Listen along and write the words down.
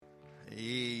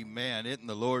Amen. Isn't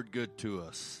the Lord good to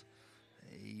us?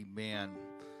 Amen.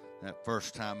 That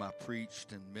first time I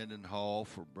preached in Mendenhall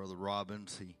for Brother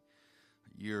Robbins,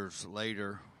 years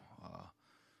later,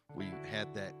 we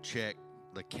had that check,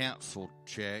 the canceled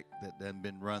check that then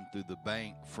been run through the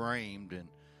bank, framed, and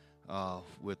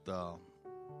with I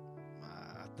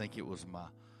think it was my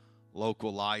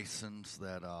local license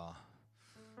that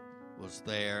was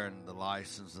there, and the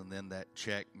license, and then that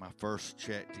check, my first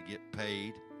check to get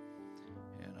paid.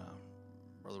 And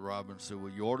Brother Robbins said,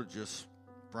 well, you ought to just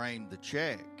frame the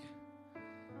check.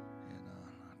 And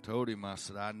I told him, I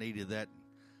said, I needed that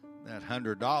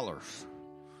 $100.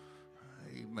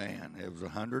 Amen. It was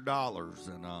 $100,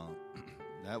 and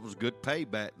that was good pay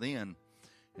back then.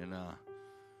 And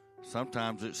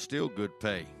sometimes it's still good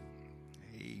pay.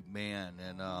 Amen.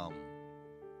 And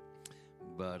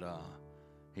but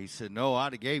he said, no,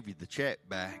 I'd have gave you the check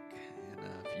back, and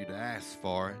if you'd asked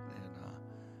for it, and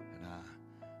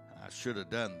I should have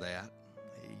done that.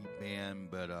 Amen.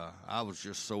 But I was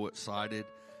just so excited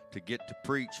to get to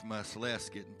preach, much less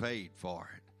getting paid for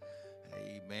it.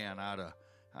 Amen. I'd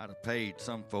have paid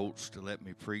some folks to let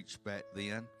me preach back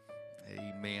then.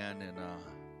 Amen. And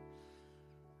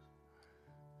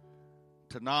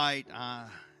tonight, I'll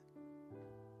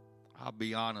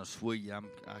be honest with you.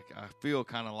 I feel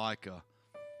kind of like a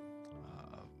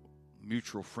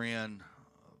mutual friend,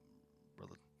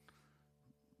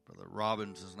 Brother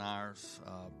Robbins and ours,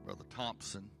 Brother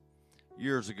Thompson.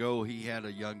 Years ago, he had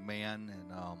a young man,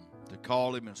 and to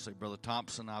call him and say, Brother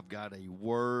Thompson, I've got a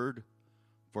word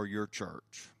for your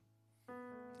church.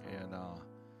 And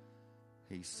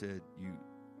he said,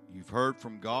 you've heard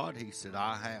from God? He said,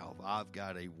 I have. I've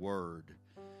got a word.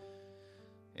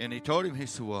 And he told him, he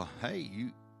said, well, hey,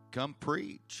 you come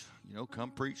preach.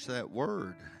 Come preach that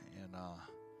word. And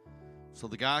so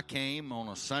the guy came on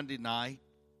a Sunday night,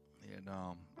 and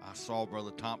I saw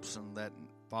Brother Thompson that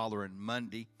following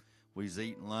Monday. We was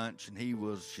eating lunch, and he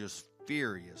was just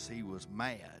furious. He was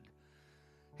mad.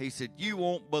 He said, you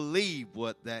won't believe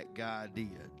what that guy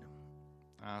did.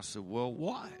 I said, well,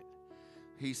 what?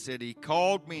 He said, he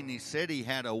called me, and he said he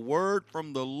had a word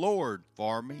from the Lord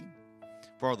for me,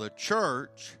 for the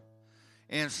church,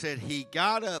 and said he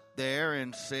got up there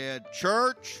and said,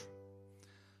 church,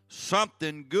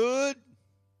 something good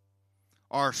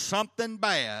or something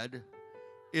bad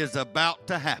is about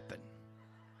to happen.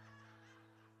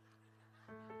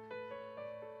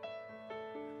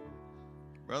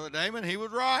 Brother Damon, he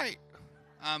was right.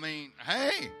 I mean,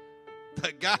 hey,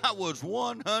 the guy was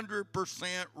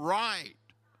 100% right.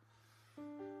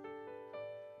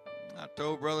 I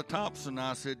told Brother Thompson,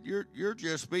 I said, you're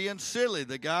just being silly.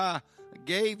 The guy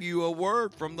gave you a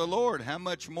word from the Lord. How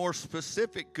much more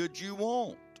specific could you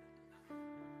want?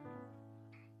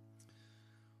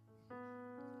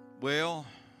 Well,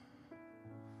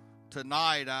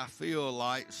 tonight I feel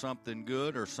like something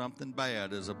good or something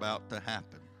bad is about to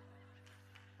happen.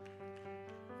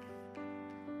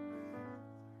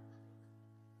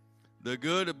 The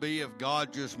good would be if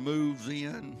God just moves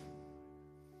in.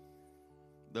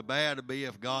 The bad would be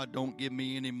if God don't give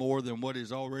me any more than what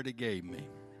He's already gave me.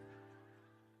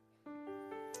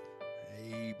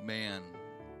 Amen.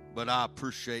 But I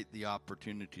appreciate the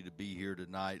opportunity to be here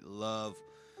tonight. Love,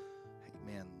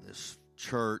 amen, this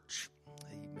church.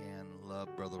 Amen.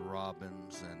 Love Brother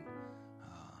Robbins and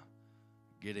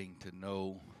getting to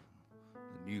know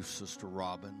the new Sister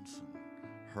Robbins and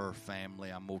her family.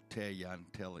 I'm going to tell you,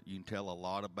 you can tell a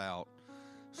lot about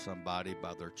somebody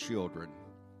by their children.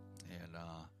 And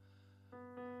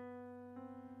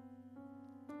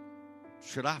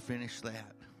should I finish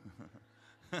that?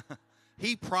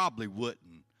 He probably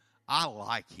wouldn't. I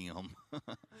like him.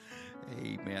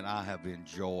 Amen. I have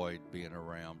enjoyed being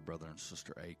around Brother and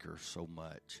Sister Aker so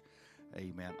much.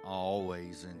 Amen. I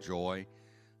always enjoy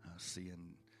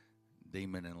seeing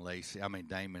Damon and Lacey. Amen.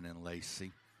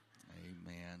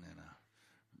 And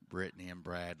Brittany and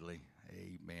Bradley.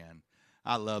 Amen.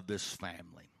 I love this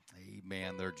family.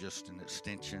 Amen. They're just an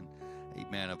extension,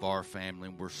 amen, of our family.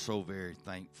 And we're so very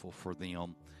thankful for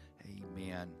them.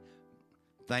 Amen.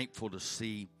 Thankful to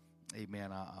see,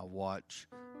 amen, I watch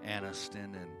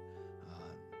Aniston and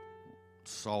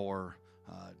saw her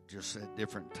just at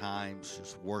different times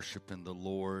just worshiping the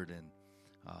Lord, and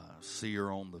see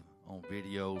her on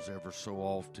videos ever so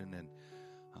often. And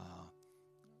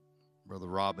Brother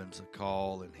Robbins a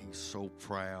call, and he's so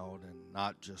proud, and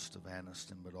not just of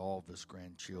Aniston, but all of his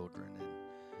grandchildren.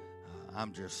 And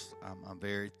I'm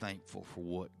very thankful for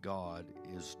what God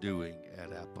is doing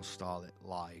at Apostolic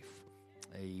Life.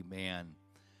 Amen.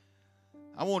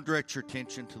 I want to direct your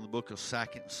attention to the book of 2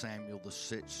 Samuel, the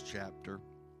 6th chapter.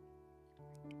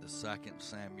 the 2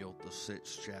 Samuel, the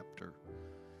 6th chapter.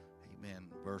 Amen.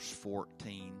 Verse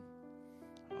 14.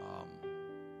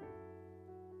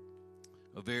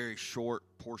 A very short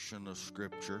portion of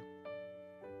Scripture.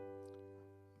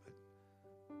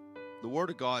 The Word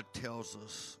of God tells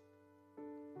us,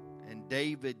 and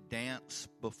David danced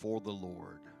before the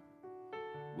Lord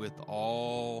with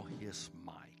all his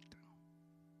might.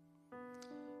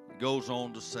 It goes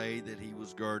on to say that he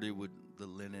was girded with the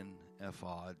linen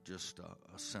ephod, just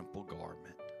a simple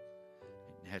garment.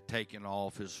 He had taken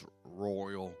off his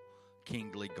royal,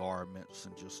 kingly garments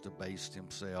and just abased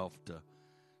himself to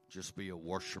just be a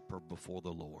worshiper before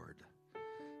the Lord.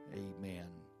 Amen.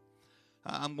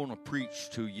 I'm going to preach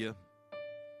to you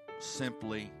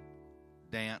simply,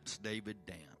 dance, David,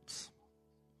 dance.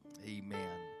 Amen.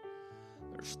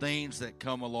 There's things that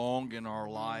come along in our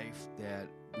life that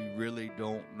we really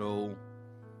don't know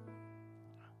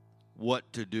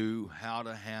what to do, how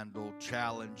to handle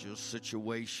challenges,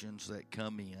 situations that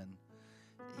come in.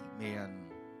 Amen.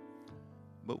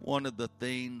 But one of the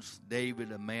things,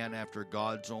 David, a man after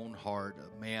God's own heart,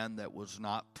 a man that was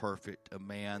not perfect, a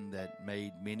man that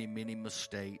made many, many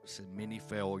mistakes and many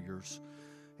failures,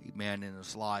 amen, in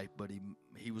his life, but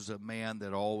he was a man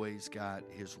that always got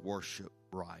his worship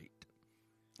right.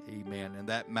 Amen. And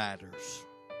that matters.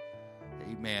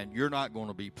 Amen. You're not going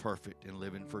to be perfect in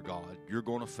living for God. You're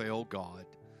going to fail God.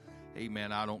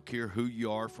 Amen. I don't care who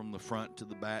you are, from the front to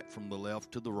the back, from the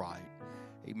left to the right.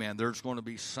 Amen. There's going to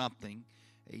be something,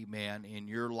 amen, in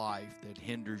your life that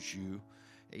hinders you.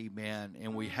 Amen.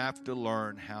 And we have to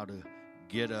learn how to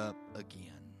get up again.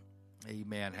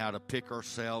 Amen. How to pick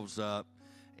ourselves up.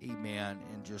 Amen.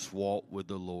 And just walk with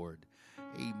the Lord.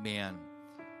 Amen.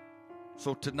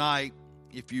 So tonight,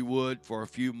 if you would, for a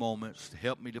few moments, to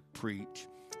help me to preach.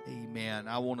 Amen.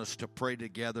 I want us to pray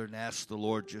together and ask the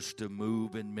Lord just to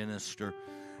move and minister.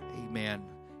 Amen.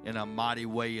 In a mighty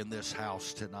way in this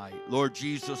house tonight. Lord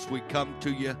Jesus, we come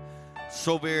to you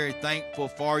so very thankful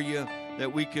for you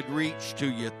that we could reach to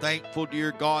you. Thankful,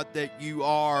 dear God, that you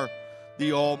are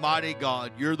the Almighty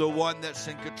God. You're the one that's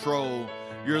in control.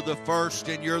 You're the first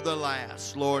and you're the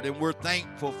last, Lord. And we're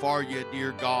thankful for you,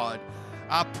 dear God.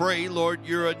 I pray, Lord,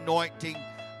 your anointing,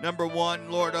 number one,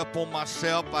 Lord, up on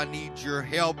myself. I need your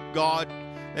help, God,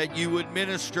 that you would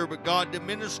minister, but God, to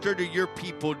minister to your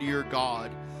people, dear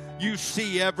God. You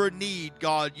see every need,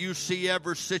 God. You see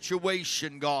every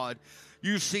situation, God.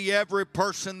 You see every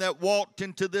person that walked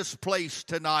into this place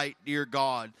tonight, dear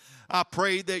God. I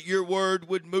pray that your word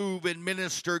would move and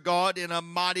minister, God, in a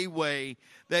mighty way,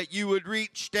 that you would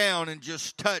reach down and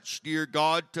just touch, dear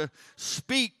God, to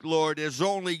speak, Lord, as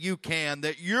only you can,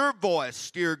 that your voice,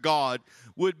 dear God,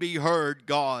 would be heard,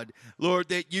 God. Lord,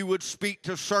 that you would speak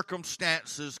to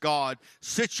circumstances, God,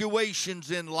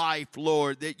 situations in life,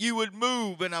 Lord, that you would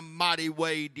move in a mighty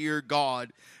way, dear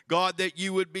God. God, that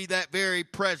you would be that very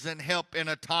present help in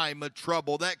a time of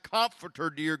trouble, that comforter,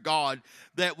 dear God,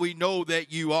 that we know that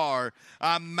you are.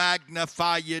 I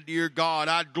magnify you, dear God.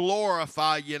 I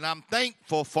glorify you, and I'm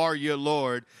thankful for you,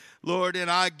 Lord. Lord,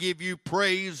 and I give you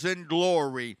praise and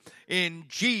glory in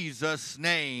Jesus'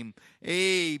 name.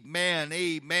 Amen,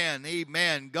 amen,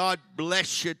 amen. God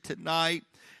bless you tonight.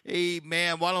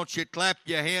 Amen. Why don't you clap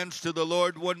your hands to the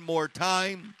Lord one more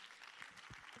time?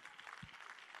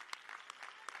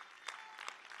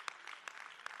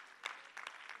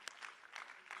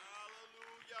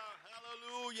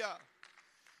 Hallelujah.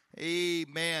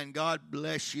 Amen. God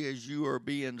bless you as you are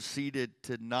being seated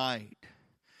tonight.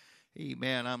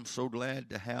 Amen. I'm so glad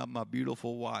to have my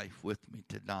beautiful wife with me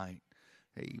tonight.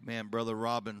 Amen. Brother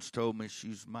Robbins told me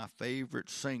she's my favorite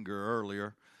singer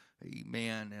earlier.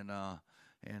 Amen. And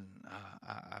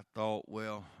I thought,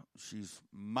 well, she's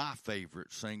my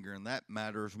favorite singer, and that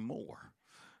matters more.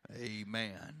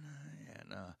 Amen.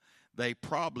 And they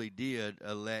probably did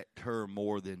elect her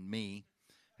more than me.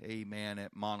 Amen.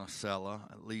 At Monticello,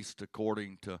 at least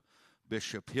according to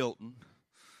Bishop Hilton.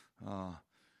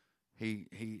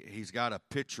 He's got a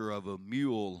picture of a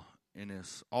mule in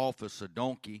his office, a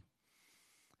donkey.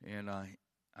 And I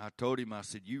told him, I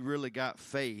said, you really got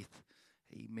faith,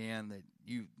 amen,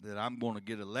 that I'm going to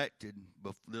get elected.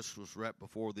 But this was right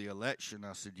before the election.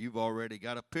 I said, you've already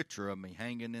got a picture of me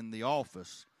hanging in the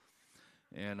office.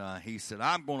 And he said,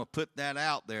 I'm going to put that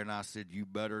out there. And I said, you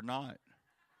better not.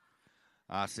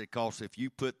 I said, because if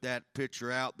you put that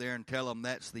picture out there and tell them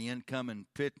that's the incoming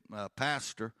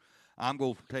pastor, I'm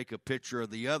going to take a picture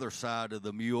of the other side of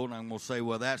the mule, and I'm going to say,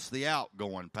 well, that's the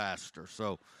outgoing pastor.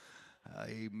 So,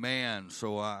 amen.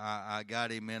 So I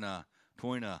got him in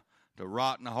between the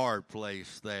rock and a hard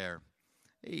place there.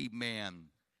 Amen.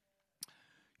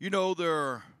 You know,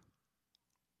 there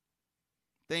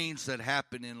things that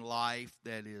happen in life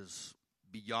that is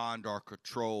beyond our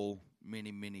control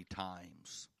many, many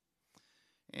times.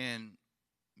 And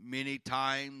many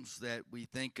times that we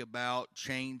think about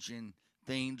changing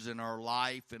things in our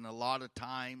life, and a lot of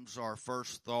times our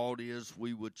first thought is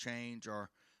we would change our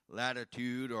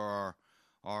latitude or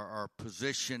our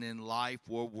position in life,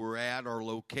 where we're at, our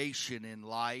location in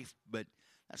life, but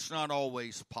that's not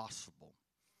always possible.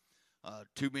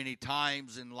 Too many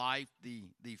times in life,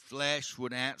 the flesh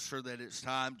would answer that it's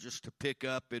time just to pick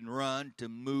up and run, to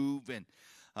move and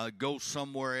go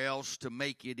somewhere else to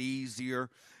make it easier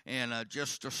and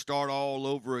just to start all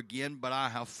over again. But I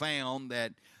have found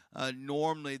that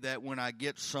normally that when I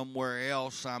get somewhere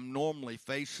else, I'm normally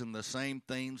facing the same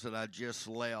things that I just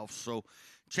left. So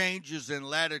changes in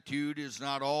latitude is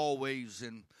not always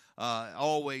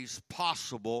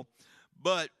possible,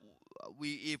 but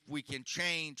if we can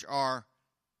change our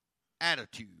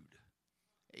attitude,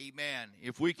 amen.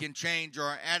 If we can change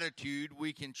our attitude,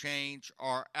 we can change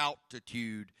our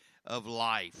altitude of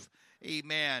life,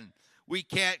 amen. We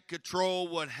can't control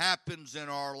what happens in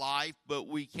our life, but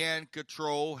we can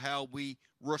control how we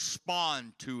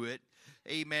respond to it,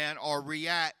 amen, or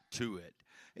react to it.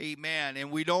 Amen.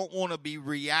 And we don't want to be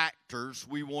reactors.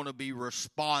 We want to be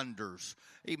responders.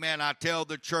 Amen. I tell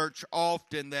the church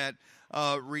often that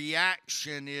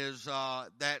reaction is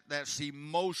that's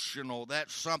emotional.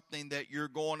 That's something that you're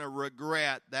going to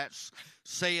regret. That's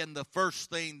saying the first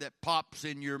thing that pops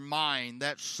in your mind.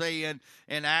 That's saying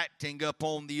and acting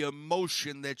upon the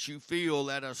emotion that you feel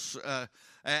at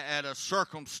a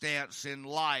circumstance in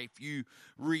life. You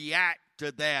react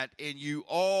to that, and you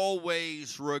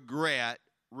always regret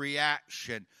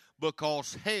reaction,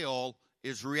 because hell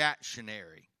is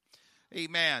reactionary.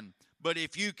 Amen. But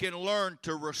if you can learn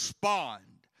to respond,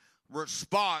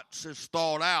 response is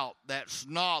thought out. That's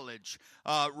knowledge.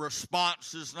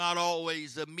 Response is not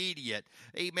always immediate.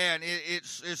 Amen.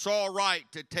 It's all right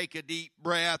to take a deep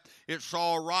breath. It's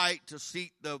all right to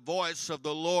seek the voice of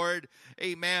the Lord.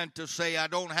 Amen. To say, I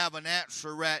don't have an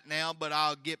answer right now, but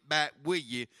I'll get back with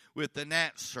you with an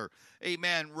answer.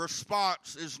 Amen.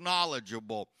 Response is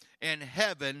knowledgeable, and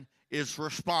heaven is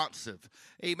responsive.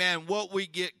 Amen. What we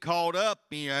get caught up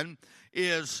in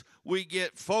is we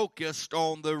get focused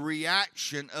on the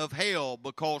reaction of hell,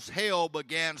 because hell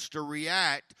begins to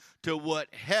react to what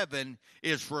heaven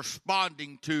is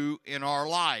responding to in our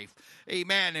life.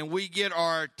 Amen. And we get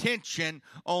our attention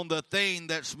on the thing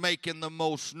that's making the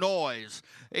most noise.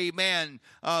 Amen.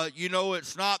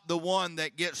 It's not the one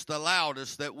that gets the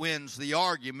loudest that wins the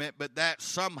argument, but that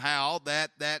somehow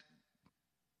that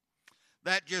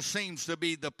just seems to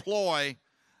be the ploy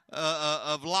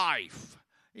of life.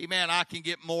 Amen. I can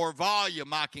get more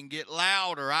volume. I can get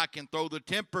louder. I can throw the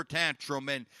temper tantrum.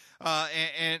 And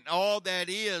all that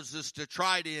is to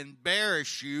try to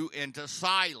embarrass you into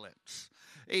silence.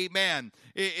 Amen.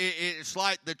 It's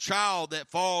like the child that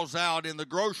falls out in the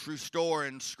grocery store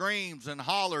and screams and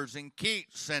hollers and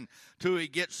kicks until he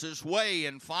gets his way.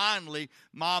 And finally,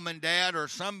 mom and dad or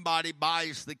somebody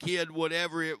buys the kid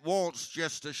whatever it wants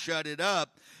just to shut it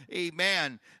up.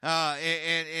 Amen.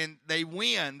 And they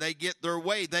win. They get their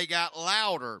way. They got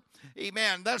louder.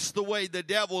 Amen. That's the way the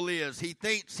devil is. He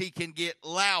thinks he can get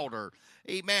louder.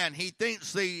 Amen. He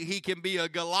thinks he can be a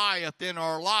Goliath in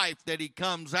our life, that he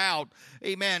comes out,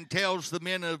 amen, tells the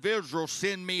men of Israel,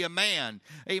 send me a man.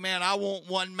 Amen. I want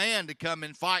one man to come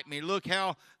and fight me. Look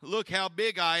how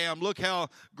big I am. Look how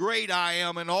great I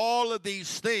am. And all of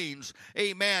these things,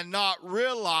 amen, not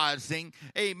realizing,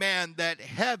 amen, that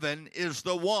heaven is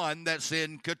the one that's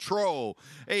in control.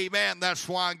 Amen. That's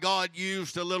why God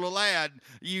used a little lad,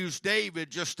 used David,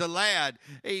 just a lad.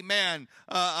 Amen.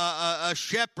 A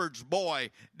shepherd's boy.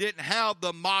 Didn't have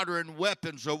the modern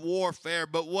weapons of warfare,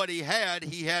 but what he had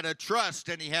a trust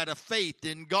and he had a faith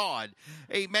in God.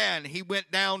 Amen. He went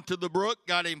down to the brook,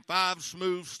 got him 5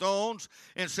 smooth stones,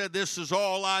 and said, this is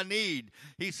all I need.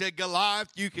 He said,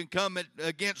 Goliath, you can come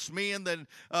against me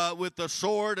with a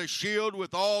sword, a shield,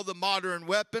 with all the modern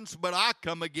weapons, but I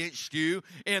come against you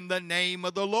in the name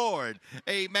of the Lord.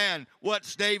 Amen.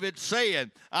 What's David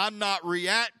saying? I'm not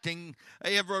reacting.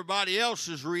 Everybody else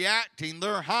is reacting.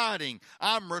 They're hiding.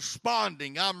 I'm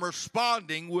responding. I'm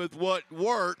responding with what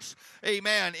works,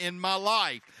 amen, in my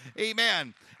life.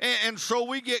 Amen. And so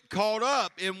we get caught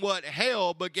up in what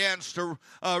hell begins to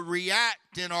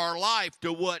react in our life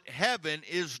to what heaven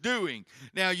is doing.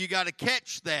 Now, you got to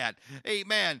catch that.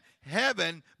 Amen.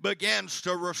 Heaven begins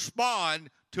to respond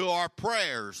to our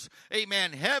prayers.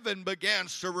 Amen. Heaven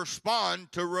begins to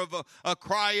respond to a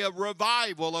cry of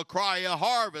revival, a cry of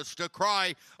harvest, a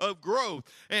cry of growth.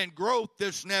 And growth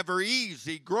is never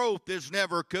easy. Growth is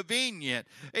never convenient.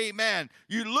 Amen.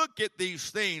 You look at these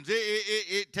things.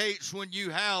 It takes when you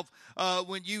have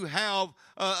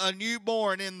a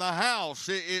newborn in the house.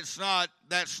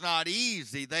 That's not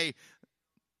easy.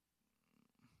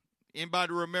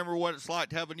 Anybody remember what it's like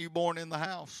to have a newborn in the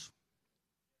house?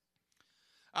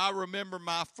 I remember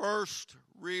my first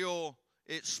real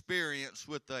experience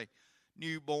with a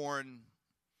newborn.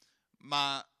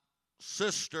 My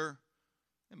sister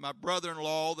and my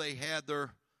brother-in-law, they had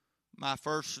my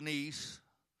first niece,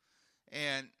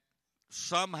 and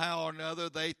somehow or another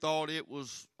they thought it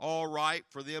was all right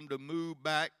for them to move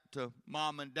back to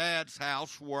Mom and Dad's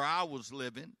house where I was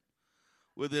living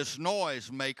with this noise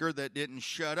maker that didn't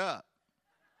shut up.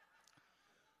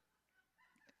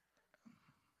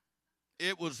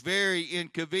 It was very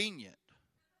inconvenient.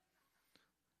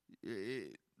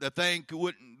 The thing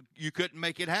you couldn't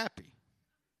make it happy.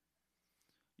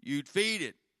 You'd feed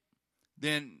it,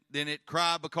 then it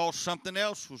cried because something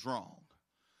else was wrong,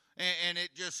 and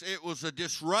it was a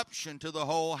disruption to the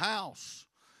whole house.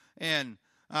 And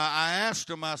I asked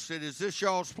them. I said, "Is this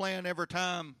y'all's plan every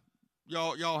time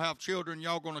y'all have children?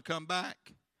 Y'all going to come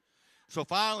back?" So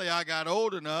finally, I got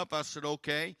old enough. I said,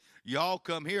 "Okay, y'all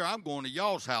come here. I'm going to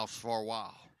y'all's house for a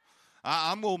while.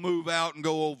 I'm going to move out and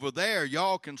go over there.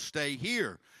 Y'all can stay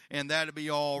here, and that'll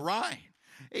be all right."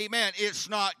 Amen. It's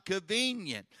not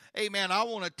convenient. Amen. I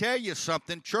want to tell you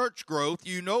something. Church growth,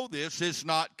 you know this, is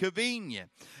not convenient.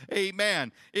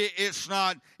 Amen. It's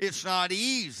not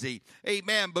easy.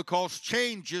 Amen. Because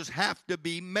changes have to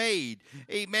be made.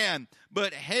 Amen.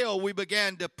 But hell, we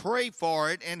began to pray for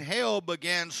it, and hell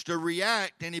begins to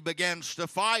react, and he begins to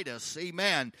fight us.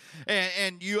 Amen.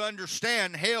 And you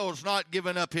understand, hell's not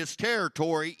giving up his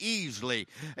territory easily.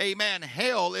 Amen.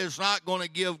 Hell is not going to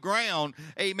give ground,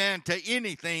 amen, to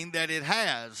anything that it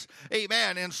has.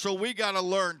 Amen. And so we got to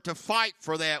learn to fight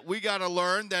for that. We got to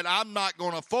learn that I'm not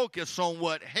going to focus on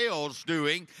what hell's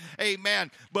doing. Amen.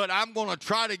 But I'm going to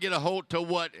try to get a hold to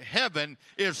what heaven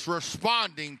is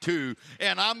responding to.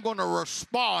 And I'm going to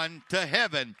respond to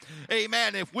heaven.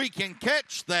 Amen. If we can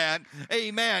catch that,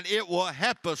 amen, it will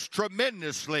help us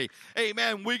tremendously.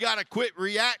 Amen. We got to quit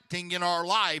reacting in our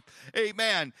life.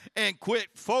 Amen. And quit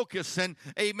focusing,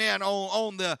 amen,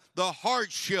 on the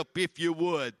hardship, if you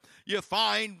would. You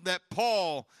find that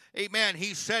Paul, amen,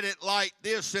 he said it like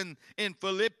this in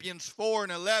Philippians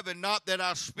 4:11, "Not that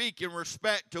I speak in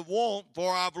respect to want,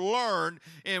 for I've learned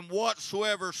in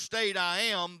whatsoever state I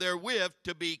am therewith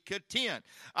to be content.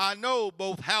 I know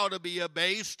both how to be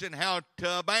abased and how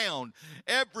to abound.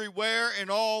 Everywhere in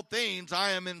all things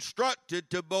I am instructed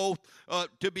to both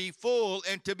to be full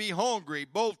and to be hungry,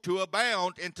 both to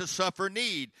abound and to suffer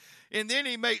need." And then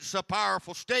he makes a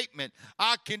powerful statement.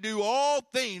 "I can do all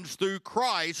things through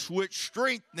Christ, which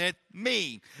strengtheneth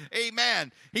me."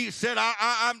 Amen. He said,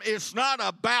 it's not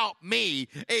about me.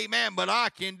 Amen. But I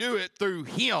can do it through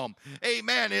him.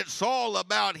 Amen. It's all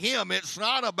about him. It's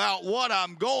not about what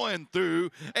I'm going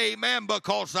through. Amen.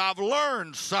 Because I've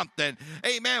learned something.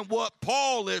 Amen. What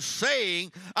Paul is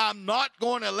saying, I'm not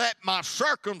going to let my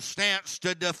circumstance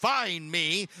to define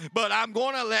me, but I'm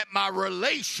going to let my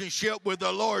relationship with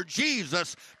the Lord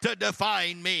Jesus to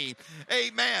define me.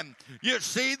 Amen. You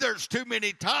see, there's too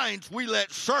many times we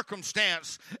let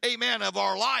circumstance, amen, of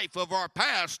our life, of our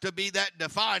past, to be that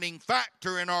defining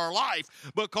factor in our life,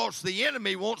 because the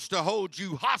enemy wants to hold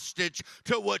you hostage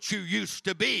to what you used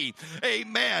to be.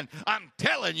 Amen. I'm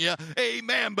telling you,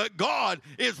 amen, but God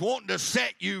is wanting to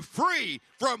set you free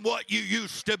from what you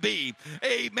used to be.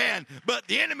 Amen. But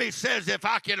the enemy says, if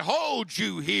I can hold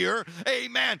you here,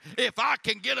 amen, if I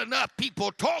can get enough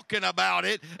people talking about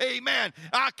it, amen,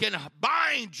 I can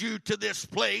bind you to this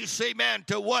place, amen,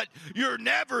 to what you're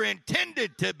never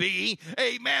intended to be,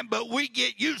 amen, but we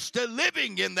get used to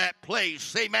living in that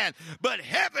place, amen. But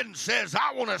heaven says,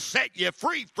 I want to set you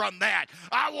free from that.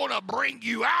 I want to bring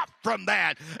you out from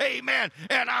that, amen.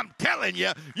 And I'm telling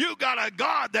you, you got a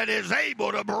God that is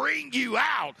able to bring you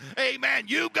out, amen.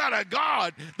 You got a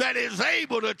God that is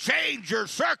able to change your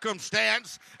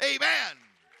circumstance, amen.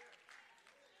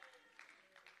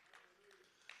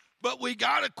 But we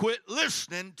got to quit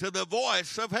listening to the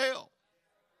voice of hell.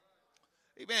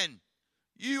 Amen.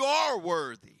 You are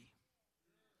worthy.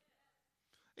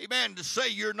 Amen. To say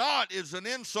you're not is an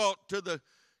insult to the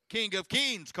King of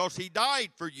Kings, because he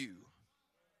died for you.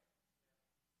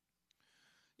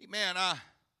 Amen.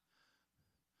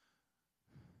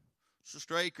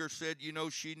 Sister Aker said, you know,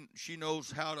 she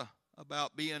knows how to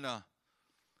about being a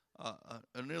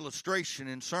an illustration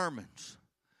in sermons.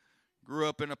 Grew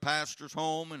up in a pastor's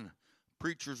home and a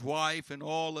preacher's wife and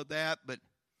all of that. But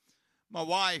my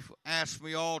wife asks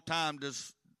me all the time,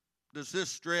 does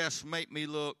this dress make me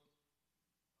look?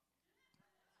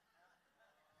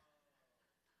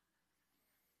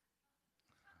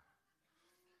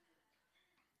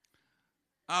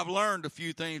 I've learned a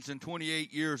few things in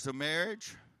 28 years of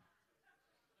marriage.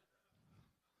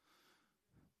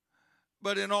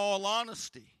 But in all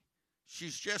honesty,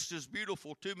 she's just as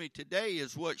beautiful to me today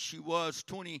as what she was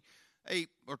 28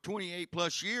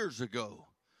 plus years ago.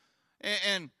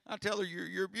 And I tell her,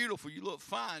 you're beautiful. You look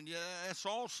fine. Yeah, that's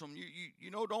awesome.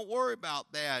 You know, don't worry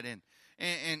about that.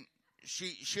 And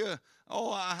she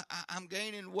I'm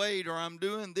gaining weight or I'm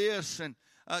doing this, and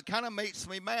kind of makes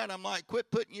me mad. I'm like, quit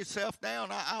putting yourself down.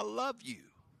 I love you.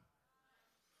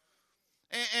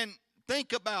 And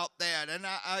think about that. And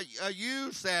I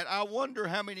use that. I wonder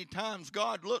how many times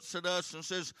God looks at us and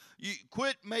says, you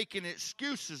quit making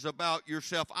excuses about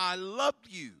yourself. I love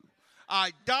you.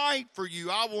 I died for you.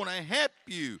 I want to help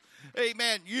you.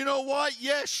 Amen. You know what?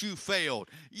 Yes, you failed.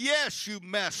 Yes, you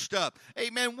messed up.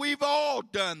 Amen. We've all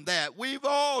done that. We've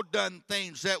all done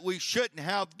things that we shouldn't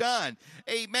have done.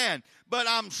 Amen. But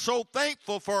I'm so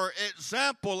thankful for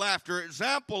example after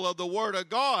example of the Word of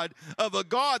God, of a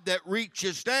God that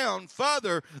reaches down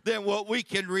further than what we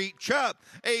can reach up.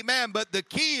 Amen. But the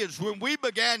key is when we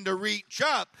began to reach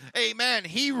up, amen,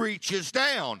 He reaches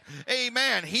down.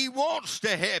 Amen. He wants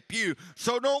to help you.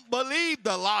 So don't believe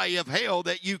the lie of hell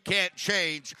that you can't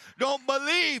change. Don't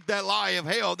believe that lie of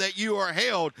hell that you are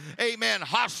held, amen,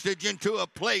 hostage into a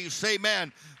place,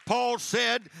 amen. Paul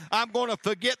said, I'm going to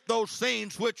forget those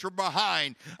things which are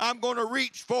behind. I'm going to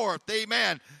reach forth.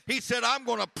 Amen. He said, I'm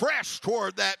going to press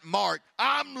toward that mark.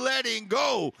 I'm letting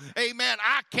go. Amen.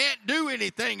 I can't do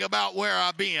anything about where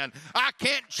I've been. I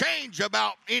can't change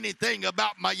about anything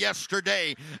about my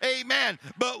yesterday. Amen.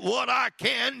 But what I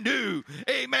can do,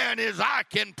 amen, is I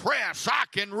can press, I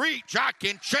can reach, I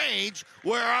can change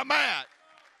where I'm at.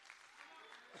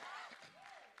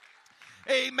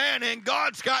 Amen. And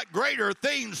God's got greater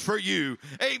things for you.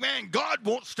 Amen. God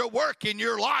wants to work in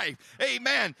your life.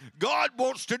 Amen. God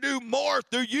wants to do more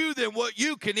through you than what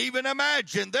you can even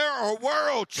imagine. There are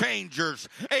world changers.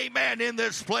 Amen. In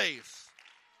this place.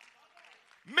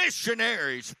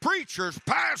 Missionaries, preachers,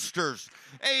 pastors.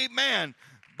 Amen.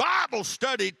 Bible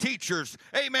study teachers,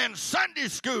 amen, Sunday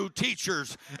school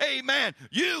teachers, amen.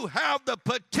 You have the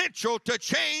potential to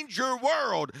change your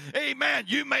world, amen.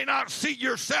 You may not see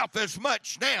yourself as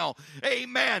much now,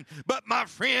 amen, but my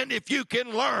friend, if you can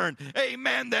learn,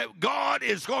 amen, that God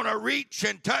is going to reach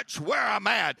and touch where I'm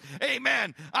at,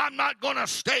 amen. I'm not going to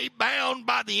stay bound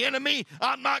by the enemy.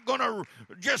 I'm not going to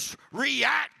just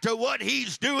react to what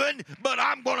he's doing, but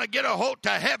I'm going to get a hold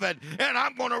to heaven, and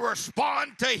I'm going to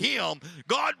respond to him.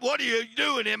 God, what are you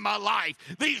doing in my life?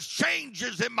 These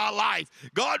changes in my life.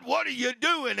 God, what are you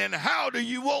doing, and how do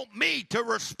you want me to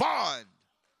respond?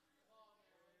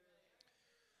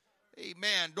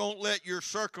 Amen. Don't let your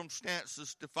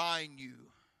circumstances define you.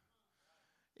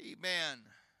 Amen.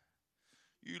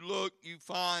 You look, you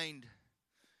find,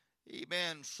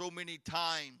 amen, so many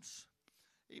times,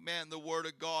 amen, the Word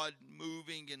of God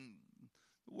moving and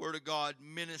the Word of God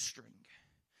ministering.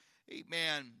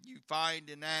 Amen. You find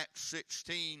in Acts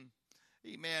 16,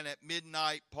 amen, at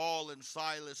midnight, Paul and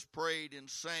Silas prayed and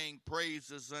sang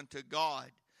praises unto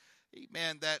God.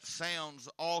 Amen. That sounds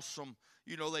awesome.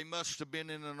 You know, they must have been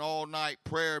in an all-night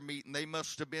prayer meeting. They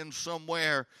must have been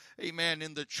somewhere, amen,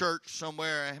 in the church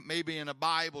somewhere, maybe in a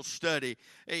Bible study.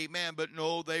 Amen. But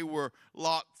no, they were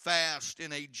locked fast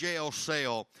in a jail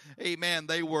cell. Amen.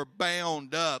 They were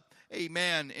bound up.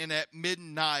 Amen. And at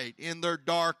midnight, in their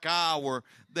dark hour,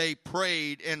 they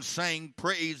prayed and sang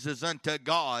praises unto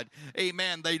God.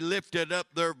 Amen. They lifted up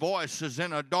their voices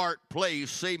in a dark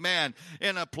place. Amen.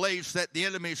 In a place that the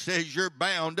enemy says you're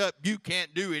bound up. You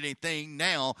can't do anything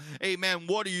now. Amen.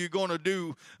 What are you going to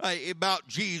do about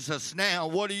Jesus now?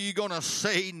 What are you going to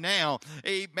say now?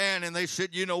 Amen. And they said,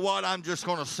 you know what? I'm just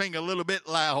going to sing a little bit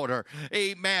louder.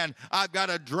 Amen. I've got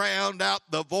to drown out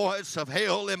the voice of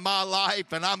hell in my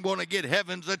life, and I'm going to get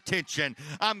heaven's attention.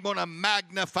 I'm going to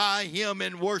magnify him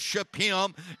and worship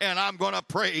him, and I'm going to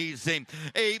praise him.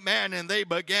 Amen. And they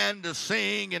began to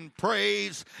sing and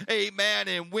praise. Amen.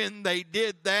 And when they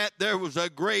did that, there was a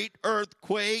great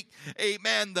earthquake.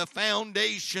 Amen. The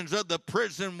foundations of the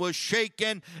prison was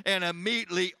shaken, and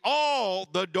immediately all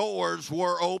the doors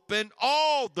were open.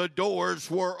 All the doors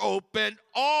were open.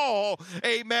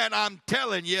 Amen, I'm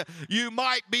telling you, you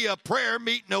might be a prayer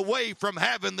meeting away from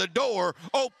having the door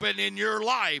open in your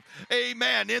life.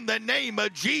 Amen, in the name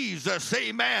of Jesus. Amen.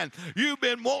 Amen. You've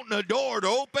been wanting a door to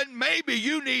open. Maybe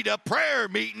you need a prayer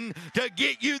meeting to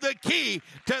get you the key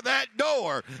to that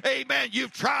door. Amen.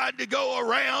 You've tried to go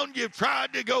around. You've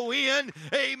tried to go in.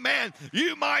 Amen.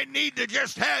 You might need to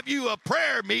just have you a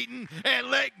prayer meeting and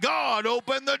let God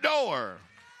open the door.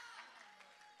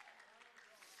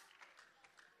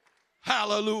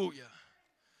 Hallelujah.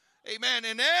 Amen.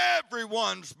 And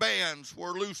everyone's bands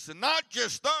were loosened, not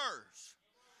just theirs.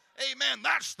 Amen.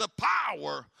 That's the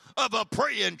power of a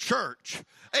praying church.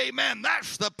 Amen.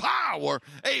 That's the power.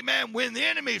 Amen. When the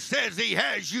enemy says he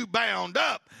has you bound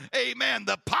up. Amen.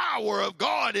 The power of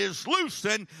God is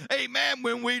loosened. Amen.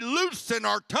 When we loosen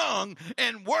our tongue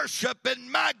and worship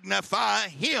and magnify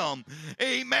him.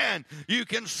 Amen. You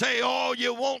can say all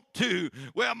you want to.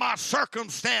 Well, my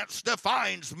circumstance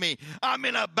defines me. I'm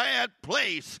in a bad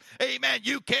place. Amen.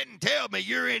 You can't tell me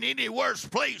you're in any worse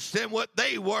place than what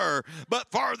they were.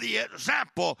 But for the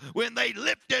example, when they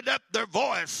lifted up their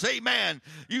voice, amen,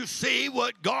 you see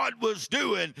what God was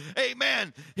doing.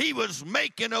 Amen. He was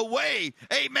making a way.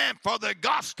 Amen. For the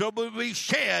gospel to be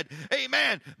shed.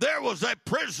 Amen. There was a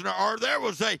prisoner, or there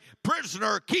was a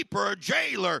prisoner keeper, a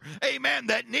jailer. Amen.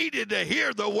 That needed to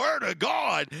hear the word of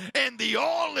God. And the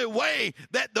only way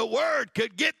that the word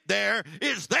could get there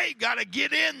is they got to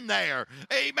get in there.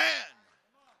 Amen.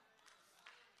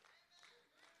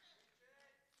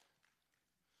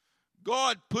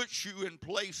 God puts you in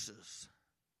places,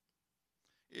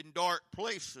 in dark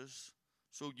places,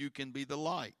 so you can be the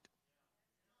light.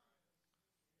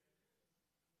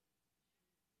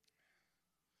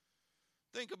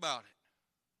 Think about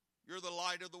it. You're the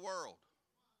light of the world.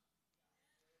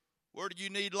 Where do you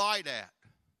need light at?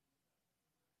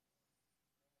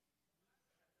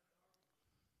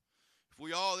 If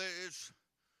we all, it's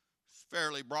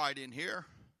fairly bright in here.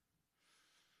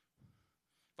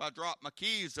 If I drop my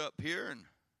keys up here and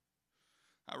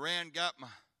I got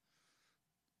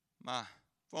my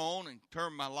phone and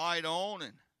turned my light on,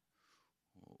 and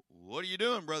what are you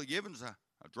doing, Brother Gibbons? I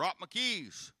dropped my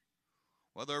keys.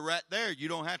 Well, they're right there. You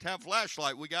don't have to have a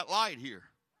flashlight. We got light here.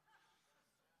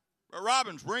 Brother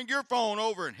Robbins, bring your phone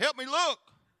over and help me look.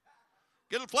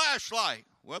 Get a flashlight.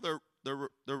 Well, they're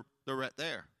right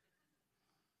there.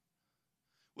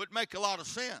 Wouldn't make a lot of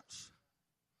sense.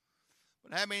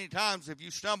 But how many times have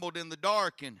you stumbled in the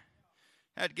dark and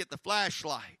had to get the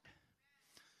flashlight?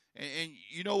 And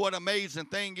you know what amazing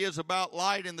thing is about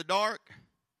light in the dark?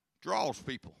 Draws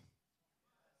people.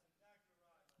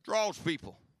 Draws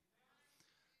people.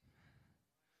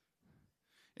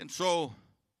 And so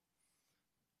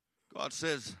God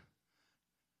says,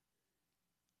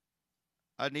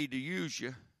 I need to use you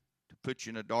to put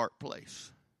you in a dark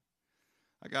place.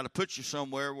 I got to put you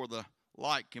somewhere where the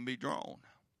light can be drawn.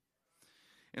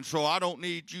 And so I don't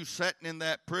need you sitting in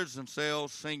that prison cell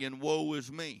singing, woe is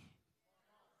me.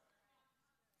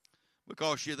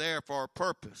 Because you're there for a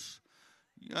purpose.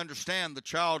 You understand, the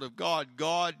child of God,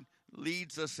 God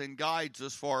leads us and guides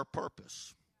us for a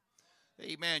purpose.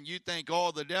 Amen. You think,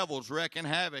 oh, the devil's wreaking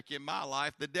havoc in my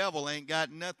life. The devil ain't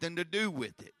got nothing to do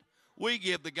with it. We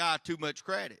give the guy too much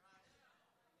credit.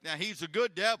 Now, he's a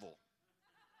good devil.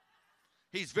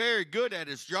 He's very good at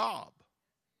his job.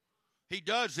 He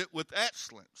does it with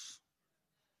excellence.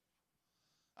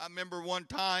 I remember one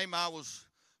time I was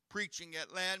preaching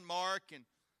at Landmark, and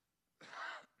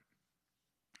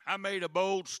I made a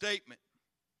bold statement.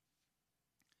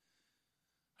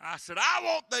 I said, I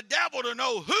want the devil to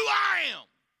know who I am.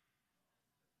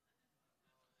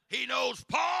 He knows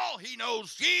Paul. He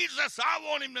knows Jesus. I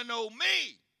want him to know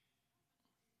me.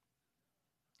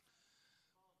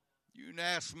 You can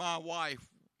ask my wife.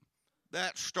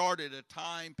 That started a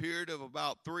time period of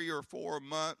about 3 or 4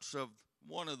 months of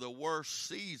one of the worst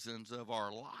seasons of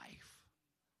our life.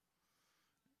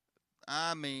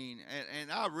 I mean, and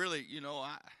I really,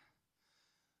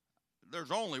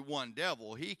 there's only one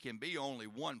devil. He can be only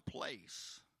one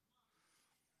place.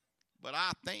 But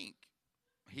I think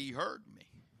he heard me.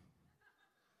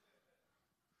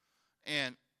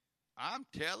 And I'm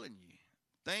telling you,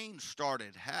 things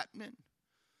started happening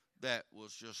that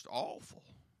was just awful.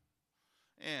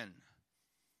 And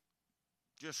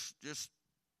just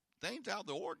things out of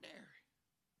the ordinary.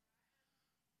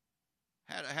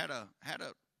 Had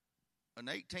an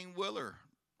 18-wheeler,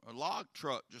 a log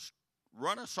truck, just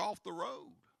run us off the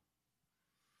road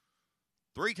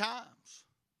 3 times.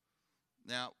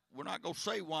 Now, we're not going to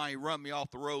say why he run me off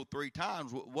the road 3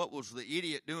 times. What was the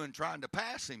idiot doing trying to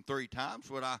pass him 3 times?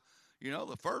 But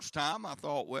the first time I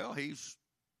thought, well, I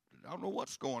don't know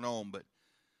what's going on, but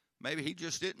maybe he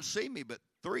just didn't see me. But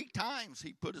 3 times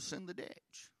he put us in the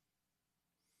ditch.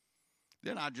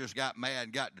 Then I just got mad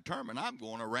and got determined. I'm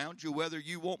going around you whether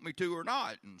you want me to or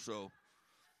not. And so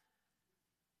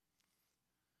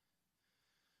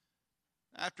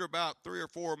after about 3 or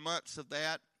 4 months of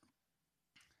that,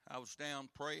 I was down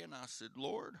praying. I said,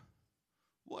 Lord,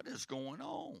 what is going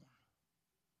on?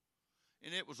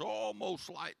 And it was almost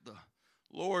like the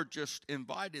Lord just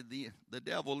invited the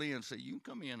devil in and said, you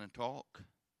can come in and talk.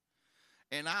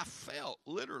 And I felt,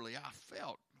 literally,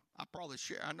 I probably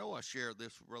share, I know I shared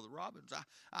this with Brother Robbins.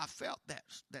 I felt that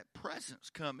presence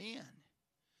come in.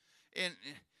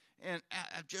 And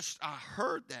I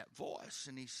heard that voice,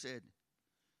 and he said,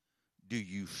 do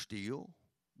you still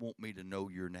want me to know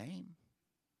your name?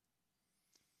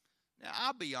 Now,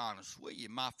 I'll be honest with you.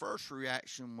 My first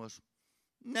reaction was,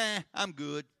 nah, I'm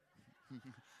good.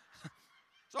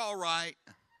 It's all right.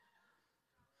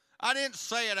 I didn't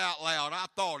say it out loud. I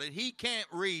thought it. He can't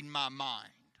read my mind.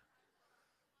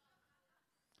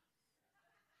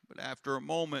 But after a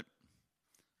moment,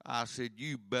 I said,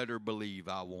 you better believe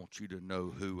I want you to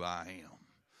know who I am.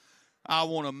 I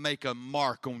want to make a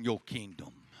mark on your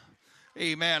kingdom.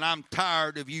 Amen. I'm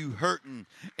tired of you hurting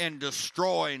and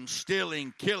destroying,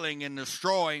 stealing, killing, and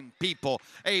destroying people.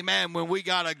 Amen. When we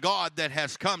got a God that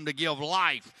has come to give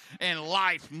life and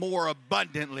life more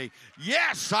abundantly.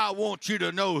 Yes, I want you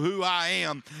to know who I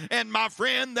am. And my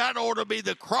friend, that ought to be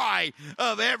the cry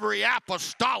of every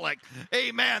apostolic.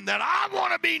 Amen. That I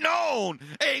want to be known.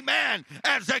 Amen.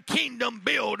 As a kingdom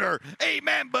builder.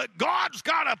 Amen. But God's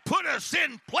got to put us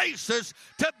in places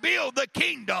to build the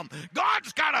kingdom.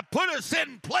 God's got to put us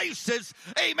in places,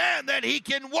 amen, that he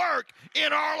can work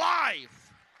in our life.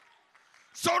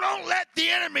 So don't let the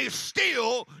enemy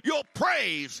steal your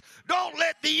praise. Don't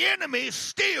let the enemy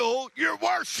steal your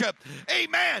worship.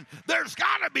 Amen. There's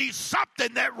got to be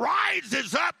something that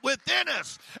rises up within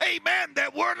us. Amen.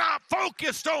 That we're not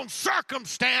focused on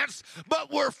circumstance,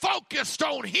 but we're focused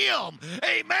on him.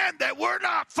 Amen. That we're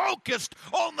not focused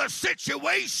on the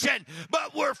situation,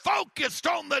 but we're focused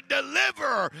on the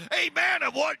deliverer. Amen.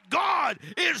 Of what God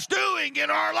is doing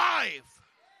in our life.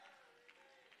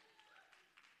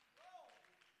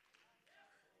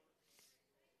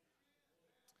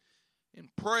 And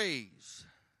praise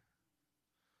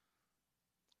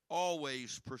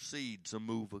always precedes a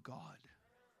move of God.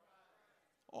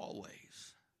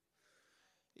 Always.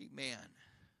 Amen.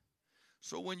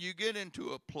 So when you get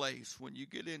into a place, when you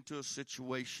get into a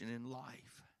situation in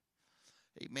life,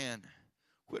 amen,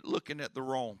 quit looking at the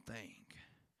wrong thing.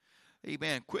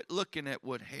 Amen. Quit looking at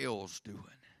what hell's doing.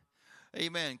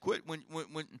 Amen. Quit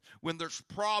when there's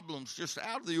problems just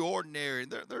out of the ordinary.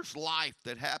 There's life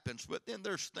that happens, but then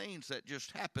there's things that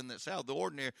just happen that's out of the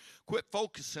ordinary. Quit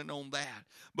focusing on that,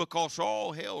 because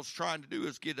all hell's trying to do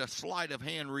is get a sleight of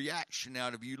hand reaction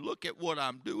out of you. Look at what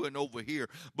I'm doing over here,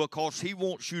 because he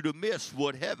wants you to miss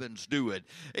what heaven's doing.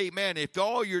 Amen. If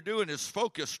all you're doing is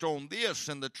focused on this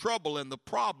and the trouble and the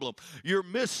problem, you're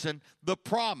missing the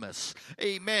promise.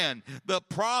 Amen. The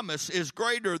promise is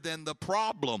greater than the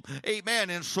problem. Amen.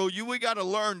 And so we got to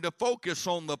learn to focus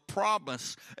on the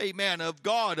promise, amen, of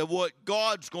God, of what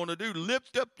God's going to do.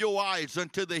 Lift up your eyes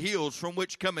unto the hills from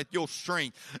which cometh your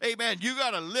strength. Amen. You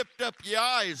got to lift up your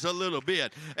eyes a little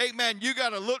bit. Amen. You got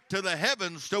to look to the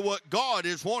heavens to what God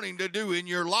is wanting to do in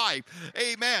your life.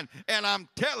 Amen. And I'm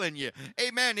telling you,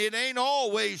 amen, it ain't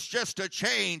always just a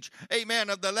change,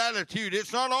 amen, of the latitude.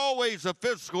 It's not always a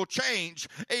physical change,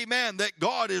 amen, that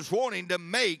God is wanting to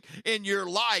make in your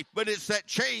life, but it's that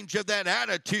change of that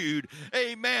attitude,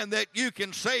 amen, that you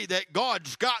can say that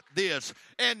God's got this.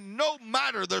 And no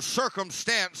matter the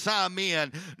circumstance I'm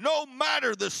in, no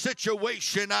matter the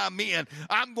situation I'm in,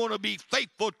 I'm going to be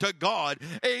faithful to God.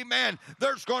 Amen.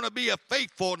 There's going to be a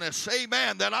faithfulness,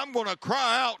 amen, that I'm going to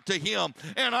cry out to him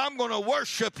and I'm going to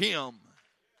worship him.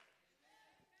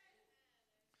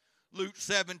 Luke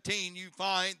 17, you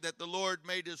find that the Lord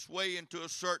made his way into a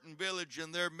certain village,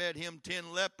 and there met him 10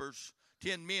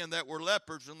 men that were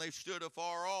lepers, and they stood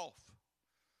afar off.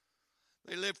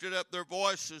 They lifted up their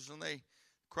voices and they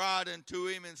cried unto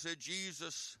him and said,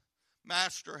 Jesus,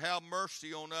 Master, have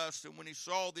mercy on us. And when he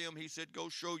saw them, he said, go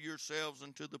show yourselves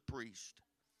unto the priest.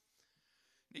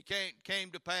 And it came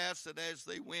to pass that as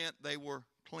they went, they were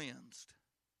cleansed.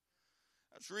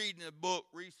 I was reading a book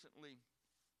recently,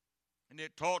 and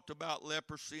it talked about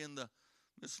leprosy and the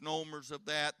misnomers of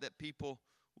that people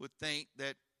would think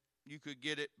that you could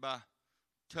get it by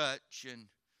touch, and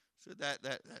so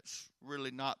that's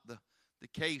really not the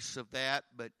case of that.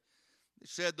 But they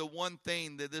said the one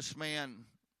thing that this man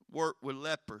worked with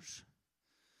lepers,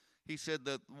 he said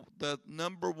that the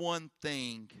number one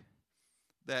thing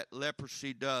that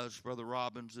leprosy does, Brother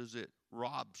Robbins, is it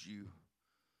robs you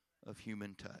of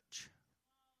human touch.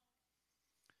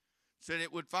 Said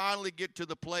it would finally get to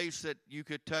the place that you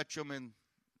could touch them and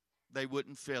they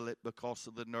wouldn't feel it because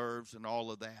of the nerves and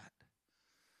all of that.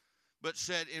 But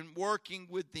said in working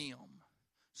with them,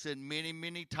 said many,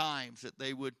 many times that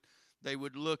they would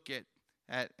look at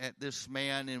this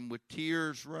man, and with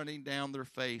tears running down their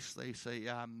face, they say,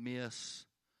 I miss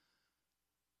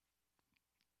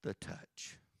the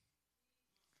touch.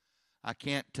 I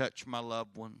can't touch my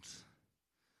loved ones.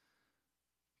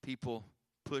 People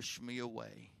push me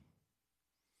away.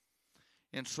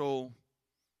 And so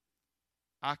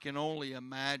I can only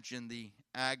imagine the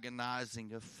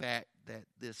agonizing effect that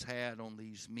this had on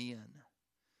these men.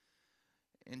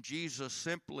 And Jesus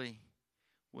simply,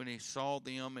 when he saw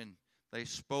them and they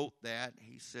spoke that,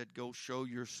 he said, go show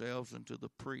yourselves unto the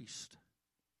priest.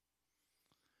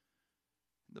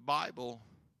 The Bible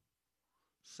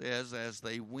says as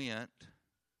they went,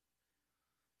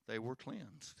 they were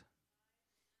cleansed.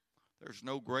 There's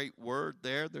no great word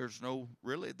there. There's no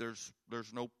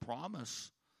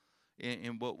promise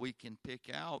in what we can pick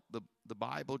out. The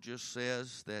Bible just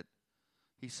says that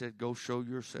he said, go show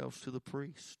yourselves to the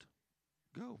priest.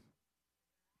 Go.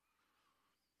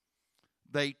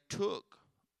 They took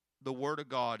the word of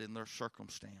God in their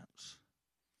circumstance,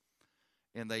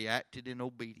 and they acted in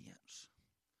obedience.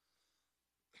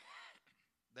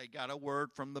 They got a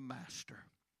word from the master.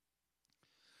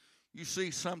 You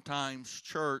see, sometimes,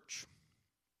 church,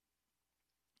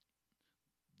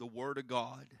 the word of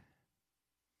God,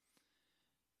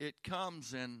 it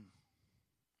comes in,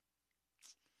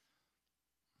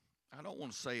 I don't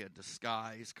want to say a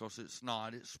disguise because it's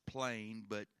not, it's plain,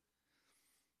 but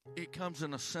it comes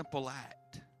in a simple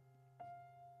act,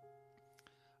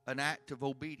 an act of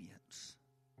obedience.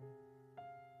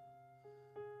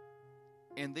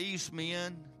 And these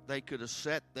men, they could have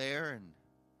sat there and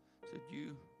said,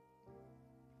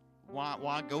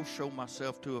 why go show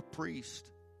myself to a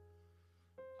priest?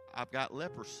 I've got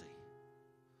leprosy.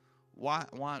 Why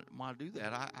do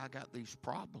that? I got these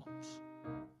problems.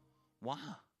 Why?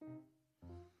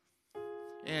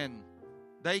 And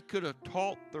they could have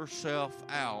talked themselves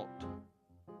out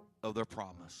of their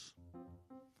promise.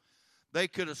 They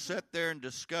could have sat there and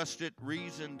discussed it,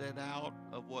 reasoned it out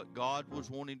of what God was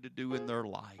wanting to do in their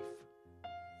life.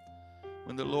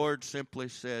 When the Lord simply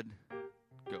said,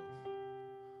 go.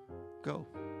 Go.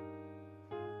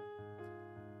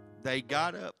 They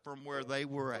got up from where they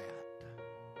were at.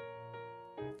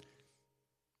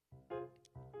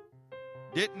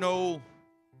 Didn't know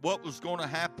what was going to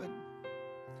happen.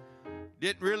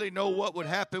 Didn't really know what would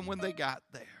happen when they got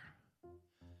there.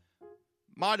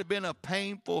 Might have been a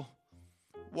painful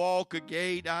walk, a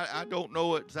gait. I don't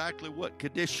know exactly what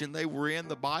condition they were in.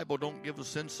 The Bible don't give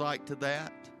us insight to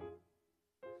that.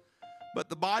 But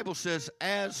the Bible says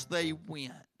as they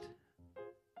went,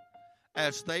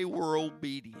 as they were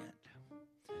obedient,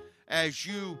 as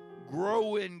you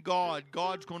grow in God,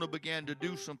 God's going to begin to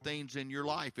do some things in your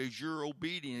life as you're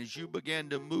obedient, as you begin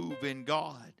to move in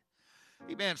God.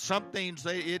 Amen. Some things,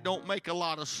 it don't make a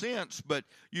lot of sense, but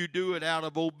you do it out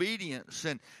of obedience.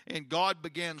 And God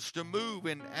begins to move,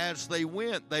 and as they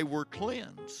went, they were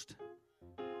cleansed.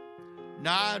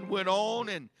 9 went on,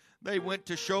 and they went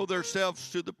to show themselves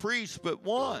to the priest, but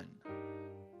 1,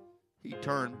 he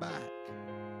turned back.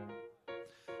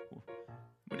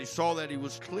 When he saw that he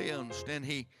was cleansed, and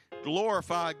he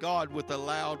glorified God with a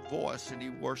loud voice, and he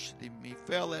worshiped him. He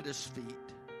fell at his feet.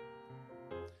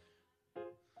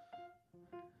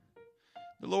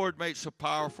 The Lord makes a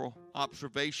powerful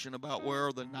observation about where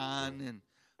are the 9, and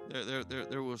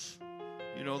there was,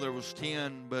 there was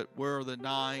 10, but where are the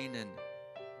 9? And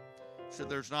said,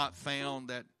 there's not found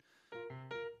that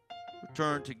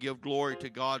return to give glory to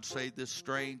God, save this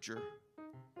stranger.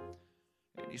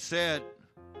 And he said,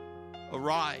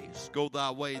 arise, go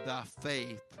thy way, thy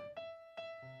faith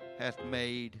hath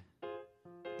made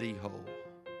thee whole.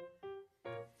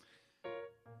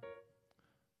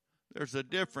 There's a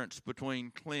difference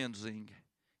between cleansing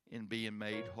and being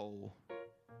made whole.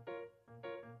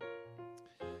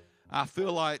 I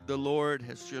feel like the Lord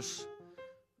has just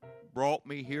brought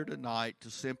me here tonight to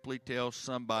simply tell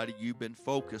somebody you've been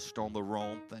focused on the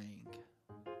wrong thing.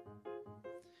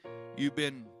 You've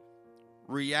been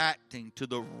reacting to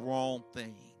the wrong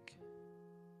thing.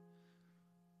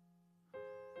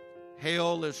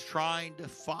 Hell is trying to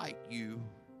fight you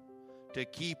to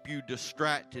keep you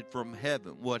distracted from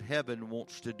heaven, what heaven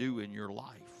wants to do in your life.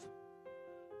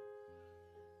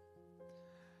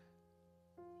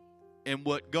 And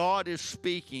what God is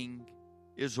speaking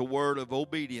is a word of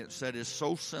obedience that is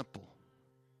so simple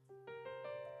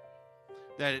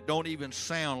that it don't even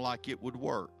sound like it would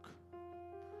work.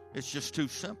 It's just too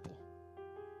simple.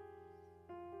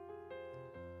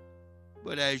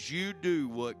 But as you do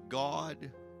what God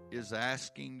is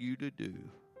asking you to do,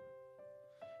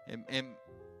 and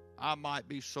I might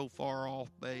be so far off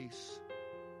base,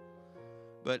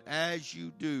 but as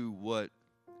you do what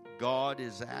God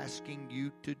is asking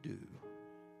you to do,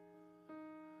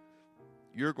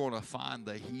 you're going to find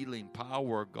the healing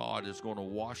power of God is going to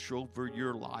wash over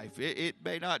your life. It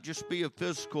may not just be a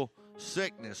physical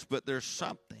sickness, but there's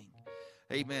something,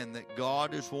 amen, that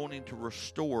God is wanting to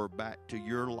restore back to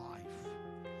your life.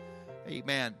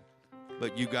 Amen.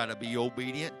 But you got to be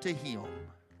obedient to Him.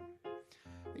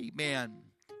 Amen.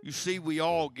 You see, we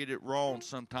all get it wrong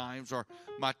sometimes. Or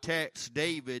my text,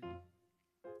 David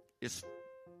is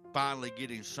finally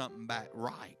getting something back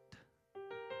right.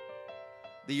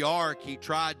 The ark, he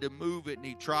tried to move it and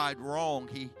he tried wrong.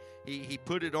 He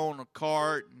put it on a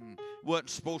cart and wasn't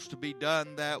supposed to be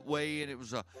done that way, and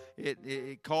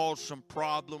it caused some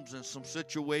problems and some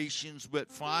situations. But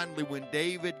finally, when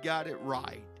David got it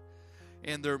right,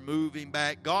 and they're moving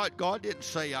back, God didn't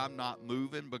say, I'm not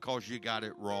moving because you got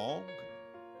it wrong.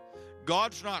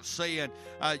 God's not saying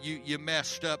you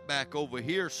messed up back over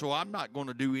here, so I'm not going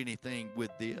to do anything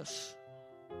with this.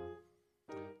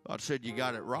 God said, you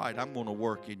got it right. I'm going to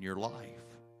work in your life.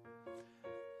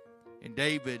 And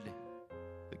David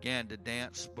began to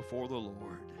dance before the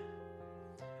Lord.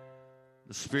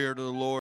 The Spirit of the Lord